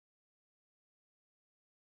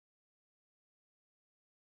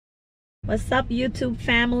What's up, YouTube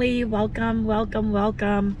family? Welcome, welcome,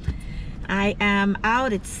 welcome. I am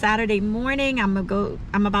out. It's Saturday morning. I'm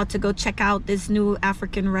about to go check out this new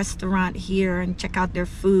African restaurant here and check out their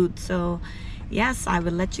food. So yes, I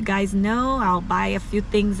will let you guys know. I'll buy a few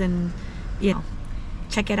things and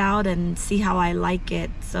check it out and see how I like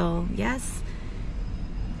it. So yes,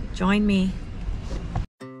 join me.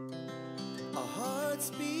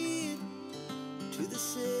 To the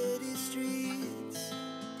city streets,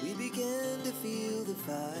 we began to feel the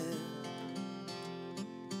fire.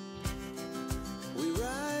 We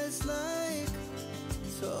rise like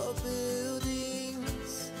tall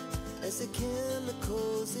buildings as the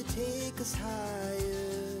chemicals they take us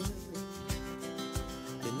higher.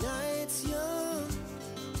 The night's young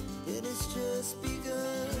and it's just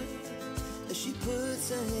begun as she puts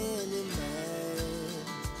her hand in mine.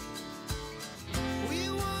 We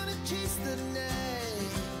wanna chase the night.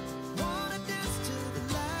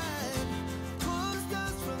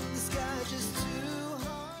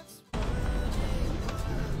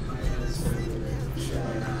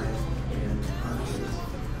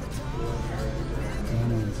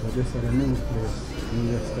 So this is a new place, new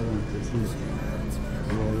restaurant, you see.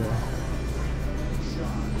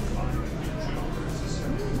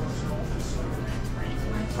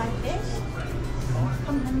 Fried fish?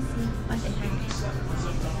 Come, let me see what they have.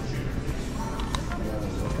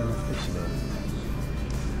 What kind of fish there?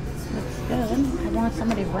 Looks good. I want some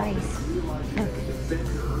of the rice. Look.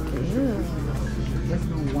 Ew. There's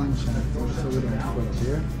no one shot, so we don't put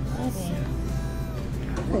here.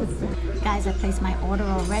 Guys, I placed my order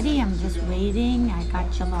already. I'm just waiting. I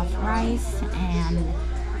got jollof rice and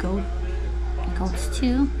goat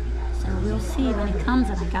stew. So we'll see when it comes.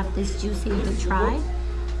 And I got this juice here to try.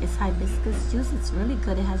 It's hibiscus juice. It's really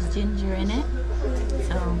good. It has ginger in it.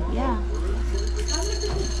 So yeah,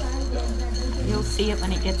 you'll see it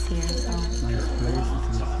when it gets here. So Nice place,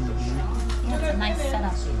 yeah, it's a nice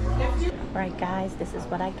setup. All right, guys, this is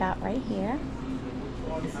what I got right here.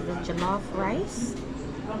 This is a jollof rice,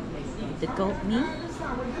 the goat meat.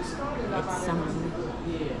 It's some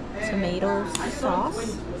tomato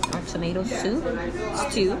sauce or tomato soup,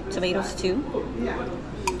 tomato stew,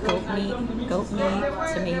 goat meat,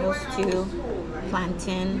 tomato stew,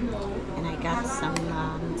 plantain, and I got some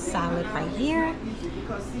salad right here.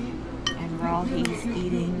 And raw, he's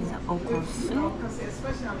eating the okra soup,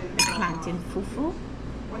 the plantain fufu.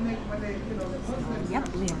 So, yep,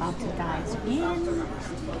 we're about to dive in.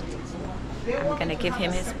 I'm gonna give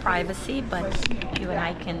him his privacy, but you and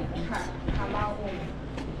I can eat.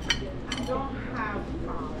 I don't have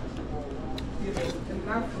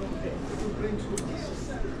enough room to bring too much.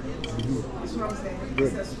 That's what I'm saying.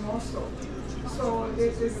 It's a small store, so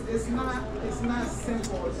it's not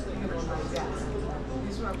simple, like that.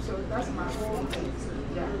 So that's my whole thing.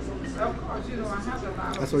 Yeah. Of course, I have a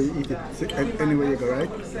lot. That's why you eat it anywhere you go, right?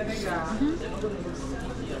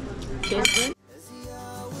 Cheers.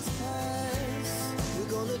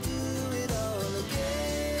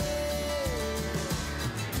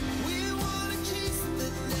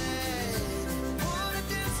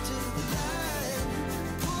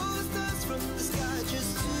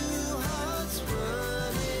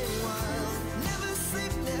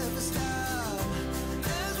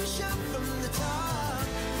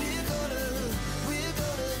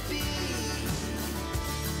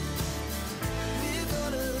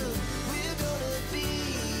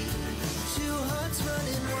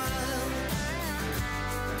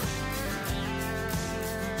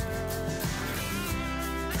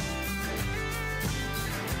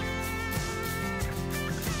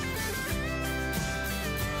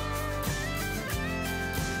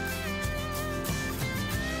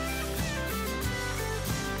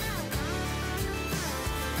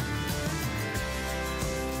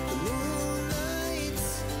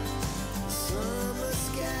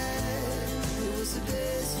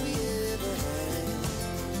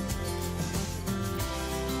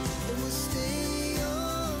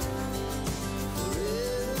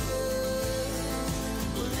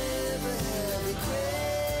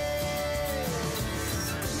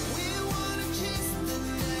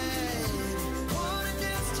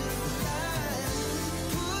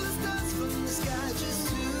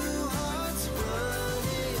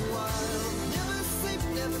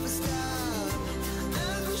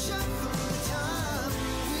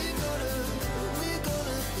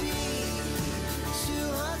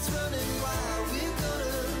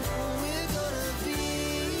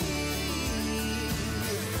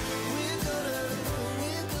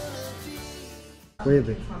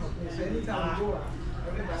 Really?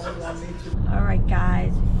 All right,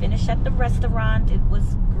 guys, we finished at the restaurant. It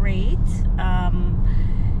was great.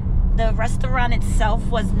 the restaurant itself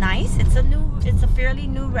was nice. It's a fairly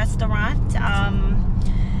new restaurant.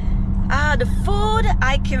 The food,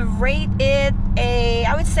 I can rate it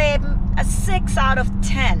I would say a 6 out of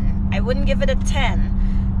 10. I wouldn't give it a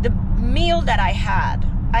 10. The meal that I had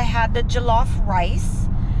the jollof rice.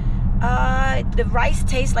 The rice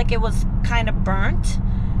tastes like it was kind of burnt,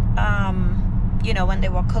 you know, when they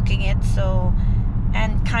were cooking it. So,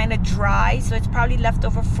 and kind of dry. So it's probably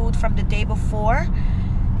leftover food from the day before.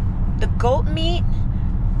 The goat meat,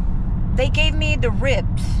 they gave me the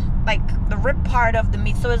ribs, like the rib part of the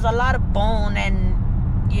meat. So there's a lot of bone,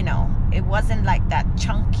 and you know, it wasn't like that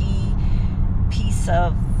chunky piece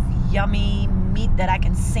of yummy meat that I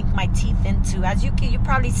can sink my teeth into. As you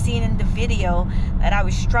probably seen in the video that I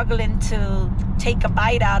was struggling to take a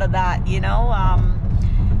bite out of that, you know.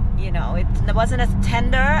 You know, it wasn't as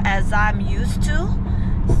tender as I'm used to.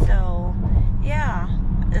 So yeah,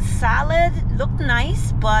 the salad looked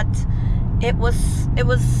nice, but it was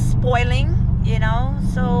spoiling, you know.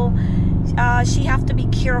 So she have to be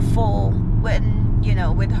careful when, you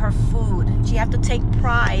know, with her food. She have to take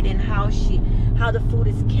pride in how the food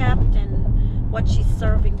is kept and what she's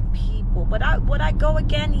serving people. But would I go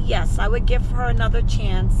again? Yes, I would give her another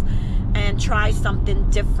chance and try something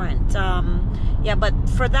different. Yeah, but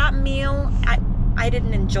for that meal, I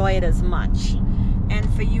didn't enjoy it as much.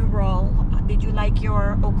 And for you, Roll, did you like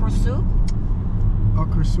your okra soup?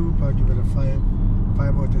 Okra soup, I'll give it a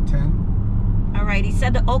 5 out of 10. All right, he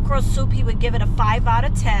said the okra soup, he would give it a 5 out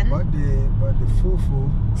of 10. But the fufu.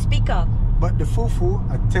 Speak up. But the fufu,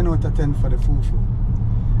 a 10 out of 10 for the fufu.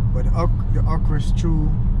 But the okra stew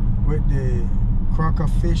with the crocker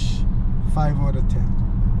fish, 5 out of 10.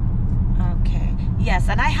 Okay. Yes,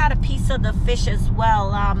 and I had a piece of the fish as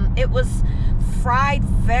well. It was fried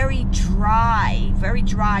very dry, very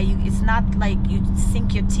dry. It's not like you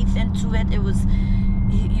sink your teeth into it. It was,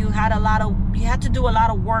 you had to do a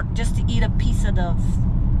lot of work just to eat a piece of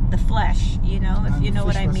the flesh, you know, if you know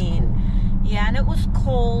what I mean. Cold. Yeah, and it was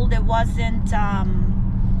cold. It wasn't,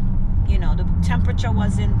 you know, the temperature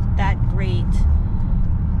wasn't that great.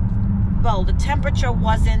 Well, the temperature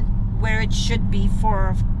wasn't where it should be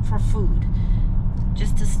for food.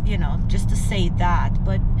 Just to say that.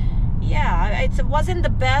 But yeah, it wasn't the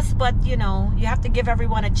best, but you know, you have to give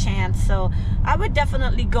everyone a chance. So I would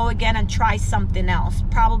definitely go again and try something else.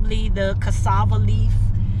 Probably the cassava leaf.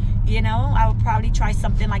 You know, I would probably try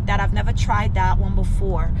something like that. I've never tried that one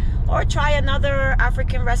before. Or try another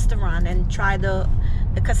African restaurant and try the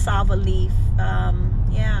cassava leaf.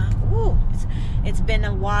 Yeah. Ooh, it's been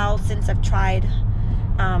a while since I've tried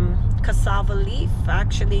cassava leaf.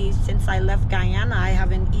 Actually, since I left Guyana, I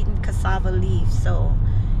haven't eaten cassava leaf. So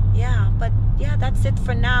yeah, but yeah, that's it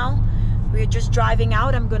for now. We're just driving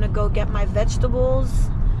out. I'm gonna go get my vegetables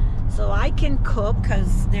so I can cook,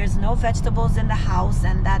 because there's no vegetables in the house,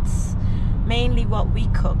 and that's mainly what we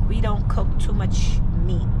cook. We don't cook too much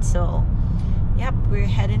meat. So yep, we're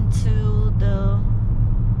heading to the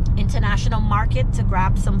international market to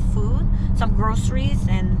grab some food, some groceries,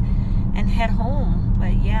 and head home.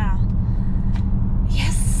 But yeah,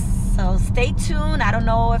 yes, so stay tuned. I don't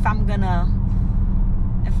know if I'm gonna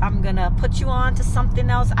put you on to something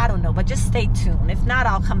else. I don't know, but just stay tuned. If not,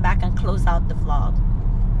 I'll come back and close out the vlog.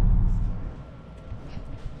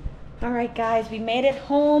 All right, guys, we made it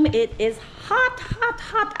home. It is hot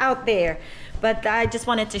out there, but I just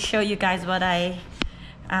wanted to show you guys what I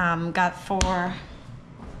got for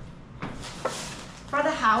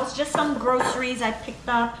the house. Just some groceries I picked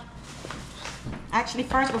up. Actually,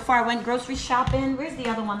 first, before I went grocery shopping, where's the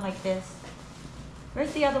other one like this?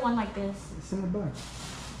 Where's the other one like this? It's in the back.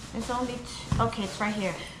 It's only okay, it's right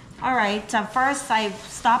here. All right, first I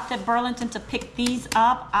stopped at Burlington to pick these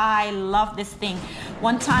up. I love this thing.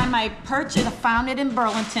 One time I found it in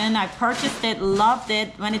Burlington. I purchased it, loved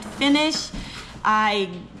it. When it finished, I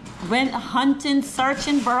went hunting,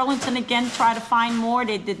 searching Burlington again, try to find more.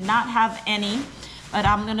 They did not have any, but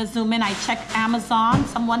I'm gonna zoom in. I checked Amazon.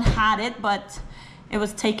 Someone had it, but it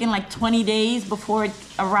was taking like 20 days before it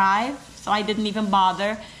arrived, so I didn't even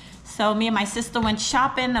bother. So me and my sister went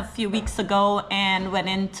shopping a few weeks ago and went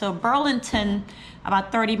into Burlington,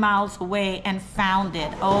 about 30 miles away, and found it.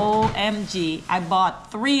 OMG, I bought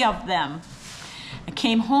 3 of them. I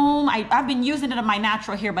came home, I've been using it on my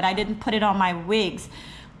natural hair, but I didn't put it on my wigs.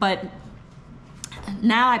 But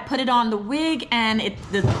now I put it on the wig, and it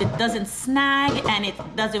doesn't snag, and it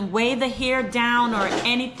doesn't weigh the hair down or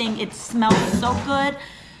anything. It smells so good.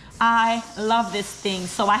 I love this thing.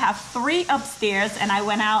 So I have 3 upstairs, and I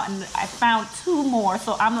went out and I found 2 more.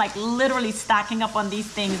 So I'm like literally stacking up on these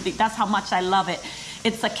things. That's how much I love it.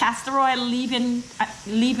 It's a castor oil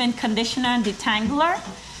leave-in conditioner and detangler.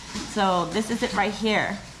 So this is it right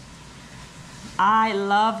here. I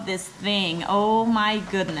love this thing. Oh my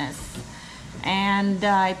goodness. And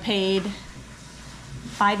I paid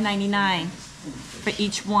 $5.99 for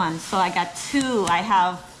each one. So I got two. I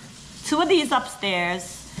have two of these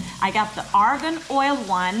upstairs. I got the argan oil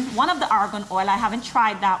one of the argan oil. I haven't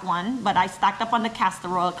tried that one, but I stocked up on the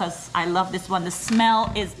castor oil because I love this one. The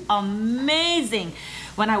smell is amazing.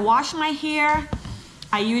 When I wash my hair,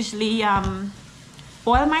 I usually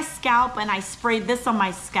oil my scalp, and I spray this on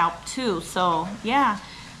my scalp too. So yeah,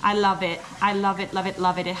 I love it. I love it, love it,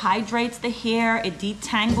 love it. It hydrates the hair, it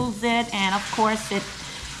detangles it, and of course it,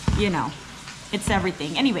 you know, it's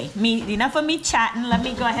everything. Anyway, enough of me chatting. Let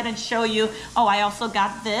me go ahead and show you. Oh, I also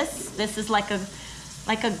got this. This is like a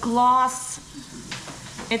gloss.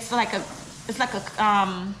 It's like a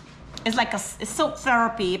soap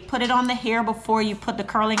therapy. Put it on the hair before you put the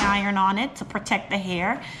curling iron on it to protect the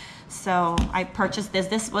hair. So I purchased this.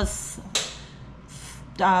 This was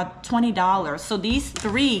 $20. So these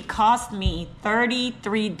three cost me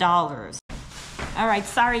 $33. All right,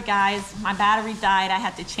 sorry guys, my battery died. I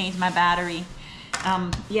had to change my battery.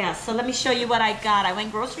 Yeah, so let me show you what I got. I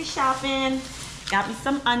went grocery shopping, got me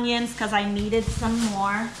some onions because I needed some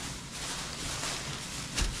more.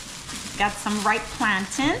 Got some ripe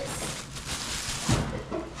plantains.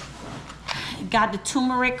 Got the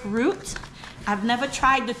turmeric root. I've never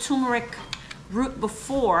tried the turmeric root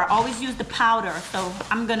before. I always use the powder, so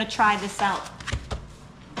I'm gonna try this out.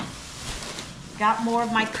 Got more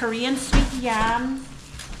of my Korean sweet yams.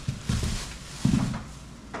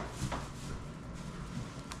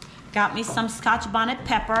 Got me some Scotch bonnet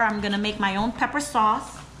pepper. I'm gonna make my own pepper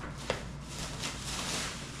sauce.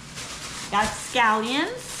 Got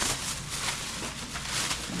scallions.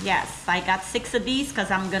 Yes, I got 6 of these because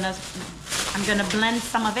I'm gonna blend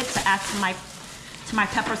some of it to add to my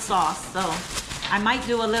pepper sauce. So I might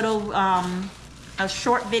do a little a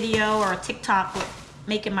short video or a TikTok with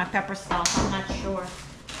making my pepper sauce. I'm not sure.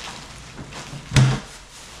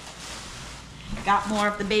 Got more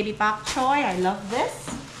of the baby bok choy. I love this.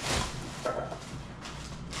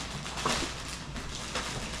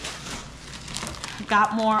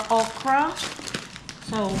 Got more okra.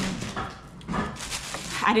 So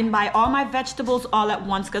I didn't buy all my vegetables all at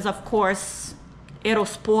once because of course it'll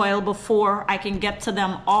spoil before I can get to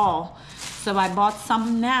them all. So I bought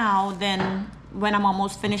some now, then when I'm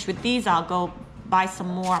almost finished with these, I'll go buy some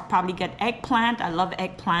more. I'll probably get eggplant. I love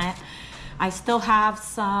eggplant. I still have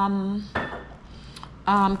some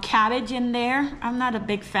cabbage in there. I'm not a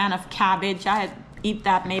big fan of cabbage. I eat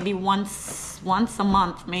that maybe once a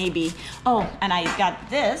month maybe. Oh, and I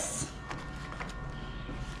got this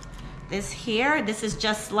here. This is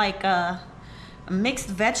just like a mixed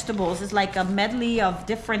vegetables. It's like a medley of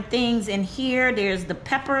different things in here. There's the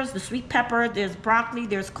peppers, the sweet pepper, there's broccoli,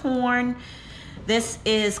 there's corn. This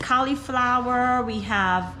is cauliflower. We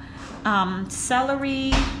have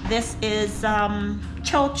celery. This is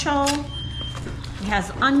chocho. It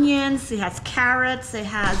has onions, it has carrots, it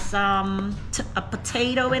has a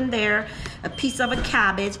potato in there, a piece of a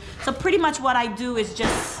cabbage. So pretty much what I do is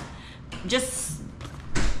just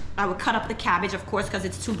I would cut up the cabbage, of course, because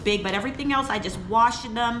it's too big, but everything else I just wash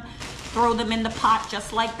them, throw them in the pot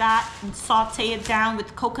just like that, and saute it down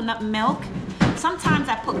with coconut milk. Sometimes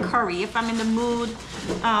I put curry. If I'm in the mood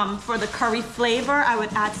for the curry flavor, I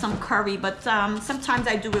would add some curry, but sometimes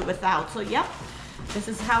I do it without. So yep, this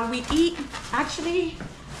is how we eat. Actually,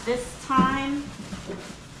 this time,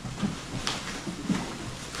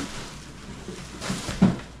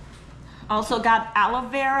 also got aloe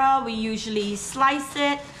vera. We usually slice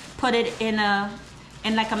it, put it in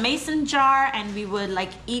like a mason jar, and we would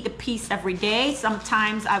like eat a piece every day.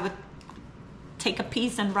 Sometimes I would take a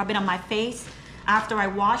piece and rub it on my face after I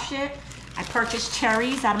wash it. I purchased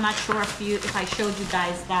cherries. I'm not sure if I showed you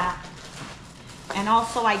guys that. And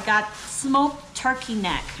also I got smoked turkey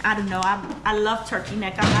neck. I don't know, I love turkey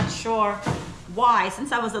neck. I'm not sure why.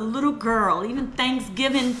 Since I was a little girl, even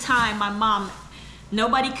Thanksgiving time, my mom,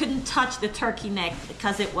 nobody couldn't touch the turkey neck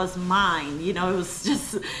because it was mine. You know,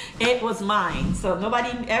 it was mine. So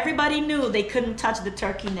everybody knew they couldn't touch the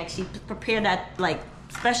turkey neck. She prepared that like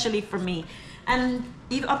especially for me. And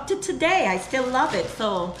even up to today, I still love it.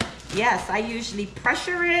 So yes, I usually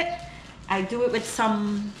pressure it. I do it with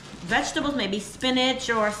some vegetables, maybe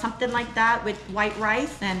spinach or something like that with white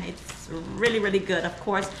rice, and it's really, really good. Of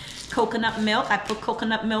course, coconut milk. I put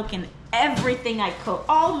coconut milk in everything I cook.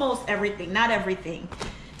 Almost everything, not everything.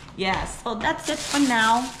 Yes, so that's it for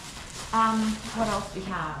now. What else we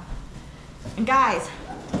have? And guys,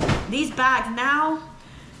 these bags now,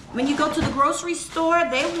 when you go to the grocery store,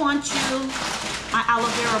 they want you, my aloe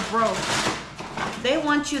vera broke. they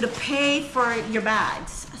want you to pay for your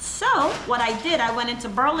bags. So what I did, I went into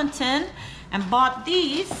Burlington and bought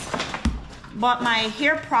my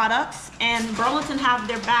hair products, and Burlington have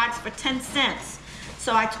their bags for 10 cents.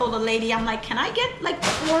 So I told the lady, I'm like, can I get like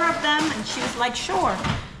 4 of them? And she was like, sure.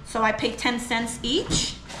 So I paid 10 cents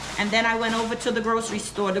each. And then I went over to the grocery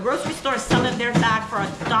store. The grocery store is selling their bag for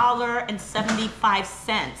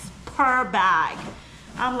 $1.75 per bag.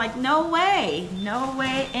 I'm like, no way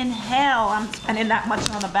in hell I'm spending that much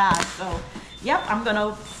on a bag. So, yep, I'm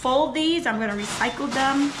gonna fold these. I'm gonna recycle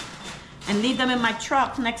them and leave them in my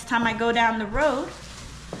truck. Next time I go down the road,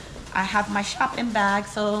 I have my shopping bag.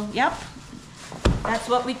 So, yep, that's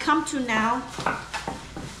what we come to now.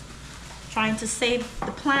 Trying to save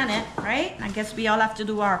the planet, right? I guess we all have to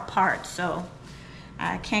do our part, so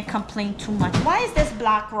I can't complain too much. Why is this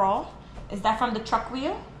black roll? Is that from the truck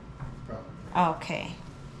wheel? Okay.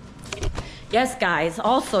 Yes, guys,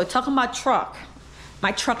 also talking about truck.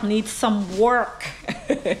 My truck needs some work.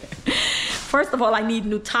 First of all, I need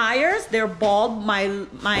new tires. They're bald.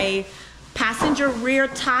 My passenger rear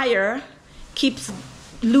tire keeps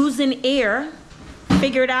losing air.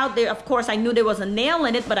 Figured out there, of course, I knew there was a nail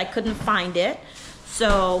in it, but I couldn't find it.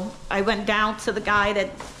 So I went down to the guy that,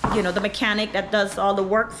 you know, the mechanic that does all the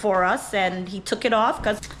work for us, and he took it off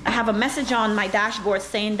because I have a message on my dashboard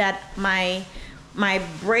saying that my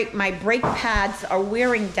brake pads are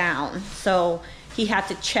wearing down. So he had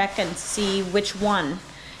to check and see which one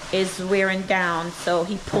is wearing down. So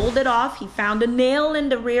he pulled it off. He found a nail in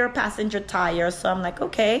the rear passenger tire. So I'm like,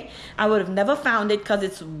 okay, I would have never found it because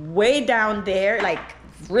it's way down there, like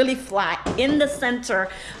really flat in the center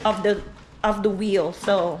of the wheel.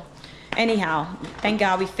 So anyhow, thank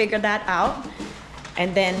God we figured that out.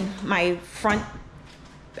 And then I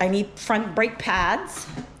need front brake pads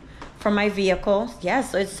for my vehicle. Yeah,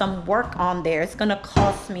 so it's some work on there. It's gonna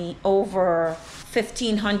cost me over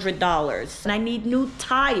 $1,500, and I need new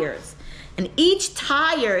tires, and each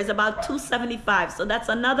tire is about $275, so that's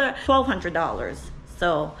another $1,200.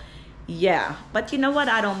 So yeah, but you know what,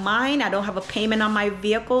 I don't mind. I don't have a payment on my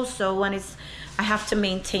vehicle, so when I have to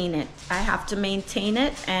maintain it.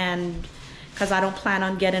 And because I don't plan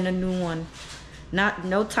on getting a new one,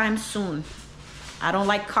 no time soon. I don't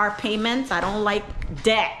like car payments. I don't like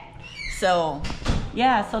debt. So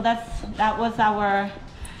yeah, so that was our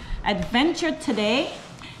adventure today,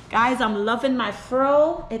 guys. I'm loving my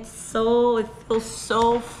fro. It feels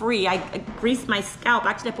so free. I grease my scalp.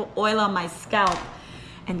 Actually, I put oil on my scalp,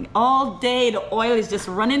 and all day the oil is just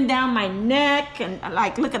running down my neck, and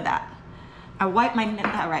like, look at that. I wipe my neck.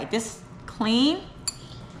 All right, this clean,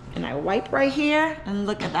 and I wipe right here, and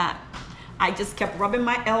look at that. I just kept rubbing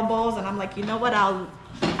my elbows, and I'm like, you know what, I'll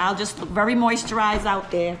just look very moisturized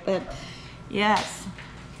out there. But yes,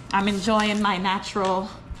 I'm enjoying my fro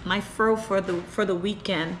for the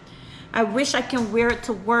weekend. I wish I can wear it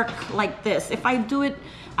to work like this. If I do it,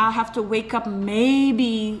 I'll have to wake up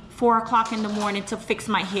maybe 4 o'clock in the morning to fix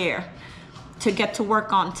my hair to get to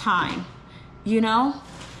work on time, you know?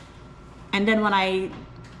 And then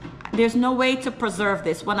there's no way to preserve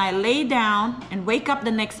this. When I lay down and wake up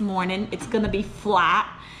the next morning, it's gonna be flat.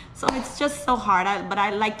 So it's just so hard, but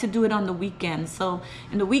I like to do it on the weekends. So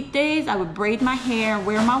in the weekdays, I would braid my hair,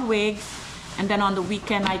 wear my wigs, and then on the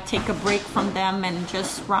weekend, I take a break from them and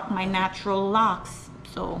just rock my natural locks.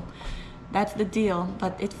 So that's the deal.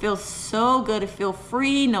 But it feels so good. It feels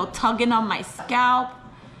free, no tugging on my scalp.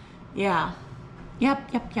 Yeah.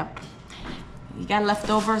 Yep. You got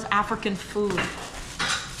leftovers, African food.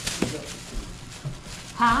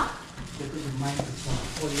 Huh?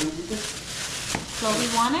 Chloe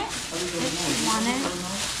want it?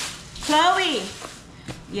 Chloe!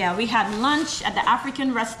 Yeah, we had lunch at the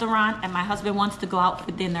African restaurant, and my husband wants to go out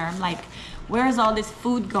for dinner. I'm like, where's all this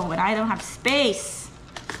food going? I don't have space.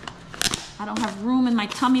 I don't have room in my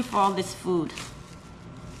tummy for all this food.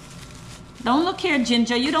 Don't look here,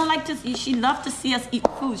 Ginger. You don't like to see, she loves to see us eat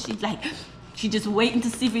food. She's like, she's just waiting to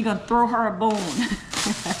see if we're gonna throw her a bone.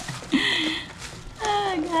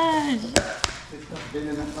 Oh gosh.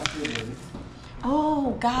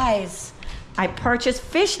 Oh guys, I purchased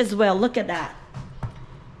fish as well. Look at that.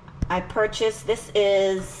 I purchased, this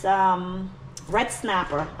is red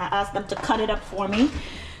snapper. I asked them to cut it up for me.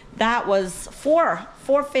 That was four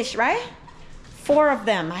fish, right? 4 of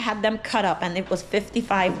them. I had them cut up, and it was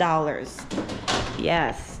 $55.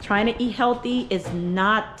 Yes, trying to eat healthy is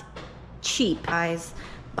not cheap, guys.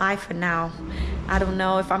 Bye for now. I don't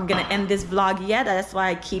know if I'm gonna end this vlog yet. That's why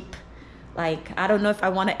I keep, like, I don't know if I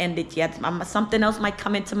want to end it yet. Something else might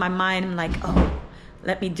come into my mind. I'm like, oh,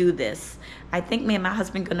 let me do this. I think me and my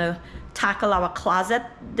husband gonna tackle our closet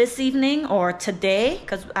this evening or today,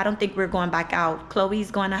 because I don't think we're going back out.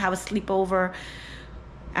 Chloe's going to have a sleepover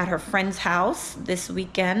at her friend's house this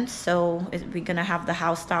weekend, so we're gonna have the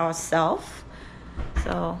house to ourselves.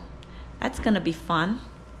 So that's gonna be fun,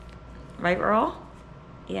 right, Earl?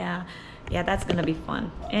 Yeah, that's gonna be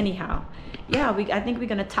fun. Anyhow, yeah, I think we're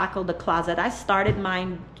gonna tackle the closet. I started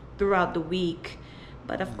mine throughout the week,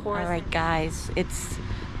 but of course. All right, guys,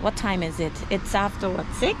 what time is it? It's after what,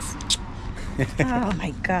 6? Oh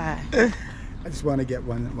my God. I just want to get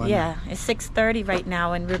one. Yeah, it's 6:30 right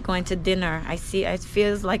now, and we're going to dinner. It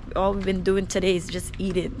feels like all we've been doing today is just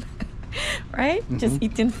eating, right? Just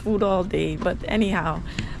eating food all day. But anyhow,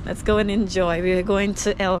 let's go and enjoy. We're going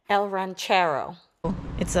to El Ranchero.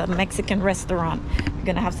 It's a Mexican restaurant. We're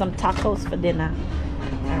gonna have some tacos for dinner.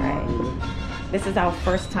 All right. This is our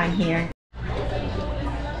first time here.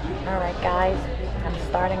 All right, guys. I'm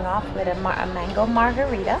starting off with a mango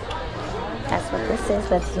margarita. That's what this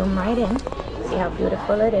is. Let's zoom right in. See how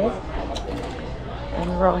beautiful it is. And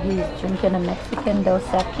Rohi's drinking a Mexican Dos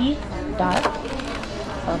Equis dark.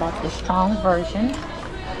 So that's the strong version.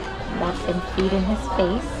 That's been feeding his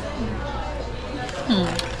face.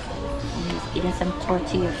 And he's eating some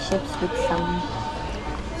tortilla chips with some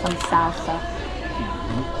salsa.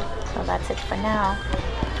 So that's it for now.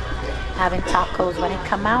 Having tacos when it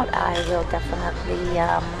come out, I will definitely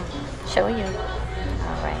show you.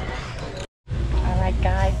 All right. Alright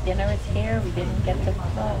guys, dinner is here. We didn't get to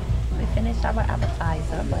we finished our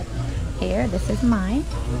appetizer, but here, this is mine.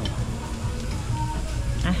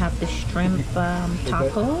 I have the shrimp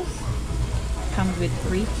tacos. Comes with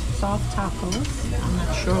 3 soft tacos. I'm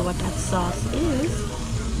not sure what that sauce is.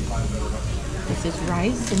 This is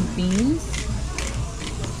rice and beans.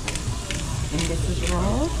 And this is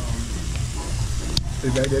raw. I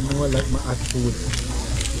didn't know like my food.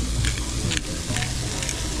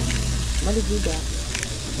 What did you get?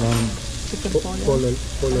 Chicken Pollo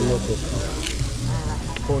Loco.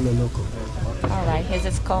 Pollo Loco. Alright, his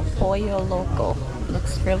is called Pollo Loco.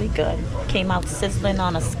 Looks really good. Came out sizzling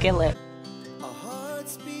on a skillet. Our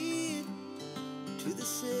hearts beat to the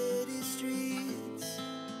city streets.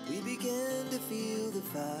 We began to feel the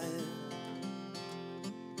fire.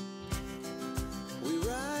 We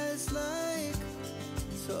rise like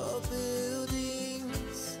tall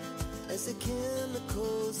buildings as the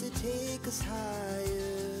chemicals, they take us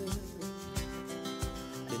higher.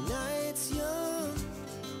 The night's young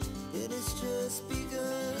and it's just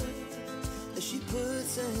begun as she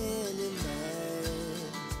puts her hand in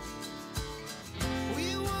mine.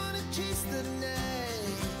 We wanna chase the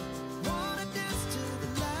night, wanna dance to the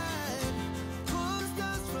light, pull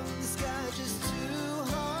stars from the sky, just 2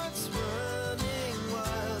 hearts running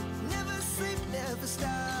wild. Never sleep, never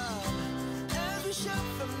stop, as we shout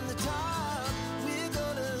from the top.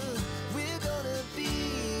 We're gonna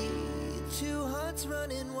be 2 hearts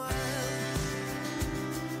running wild.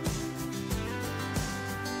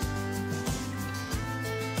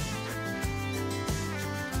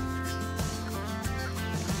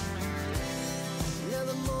 Now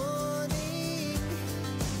the morning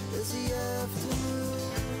is the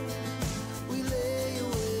afternoon. We lay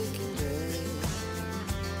awake in bed.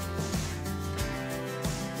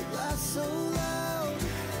 The laughs so loud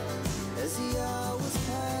as the hours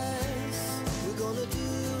pass. We're gonna do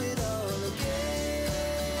it all again.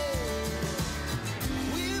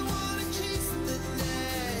 We wanna chase the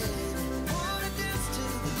night, wanna dance to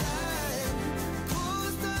the light, pull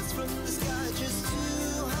the stars from the sky, just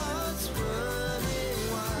 2 hearts running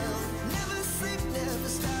wild. Never sleep, never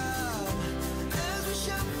stop, as we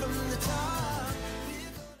shout from the top.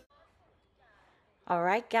 All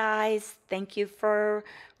right, guys, thank you for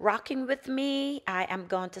rocking with me. I am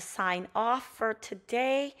going to sign off for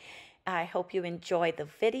today. I hope you enjoyed the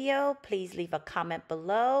video. Please leave a comment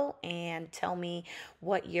below and tell me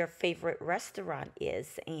what your favorite restaurant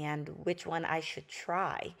is and which one I should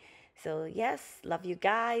try. So yes, love you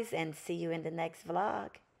guys and see you in the next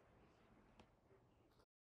vlog.